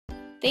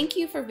Thank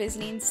you for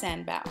visiting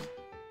Sanbao.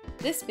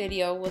 This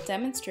video will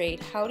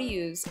demonstrate how to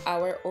use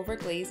our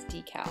overglaze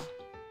decal.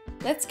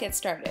 Let's get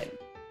started.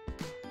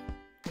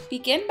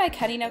 Begin by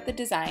cutting out the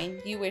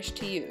design you wish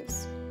to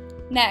use.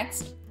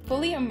 Next,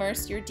 fully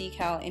immerse your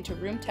decal into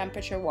room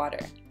temperature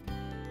water.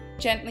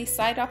 Gently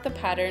slide off the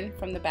pattern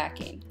from the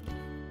backing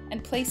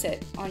and place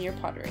it on your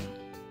pottery.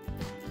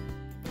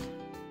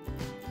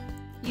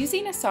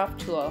 Using a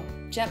soft tool,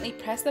 gently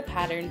press the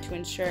pattern to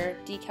ensure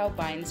decal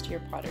binds to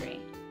your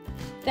pottery.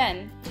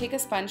 Then, take a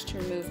sponge to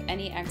remove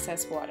any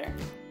excess water.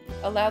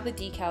 Allow the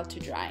decal to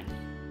dry.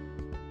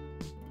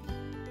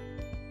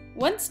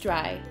 Once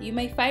dry, you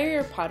may fire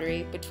your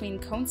pottery between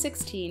cone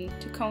 16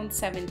 to cone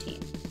 17,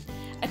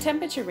 a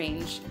temperature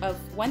range of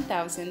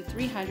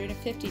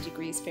 1,350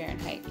 degrees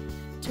Fahrenheit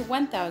to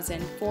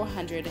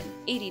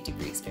 1,480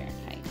 degrees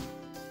Fahrenheit.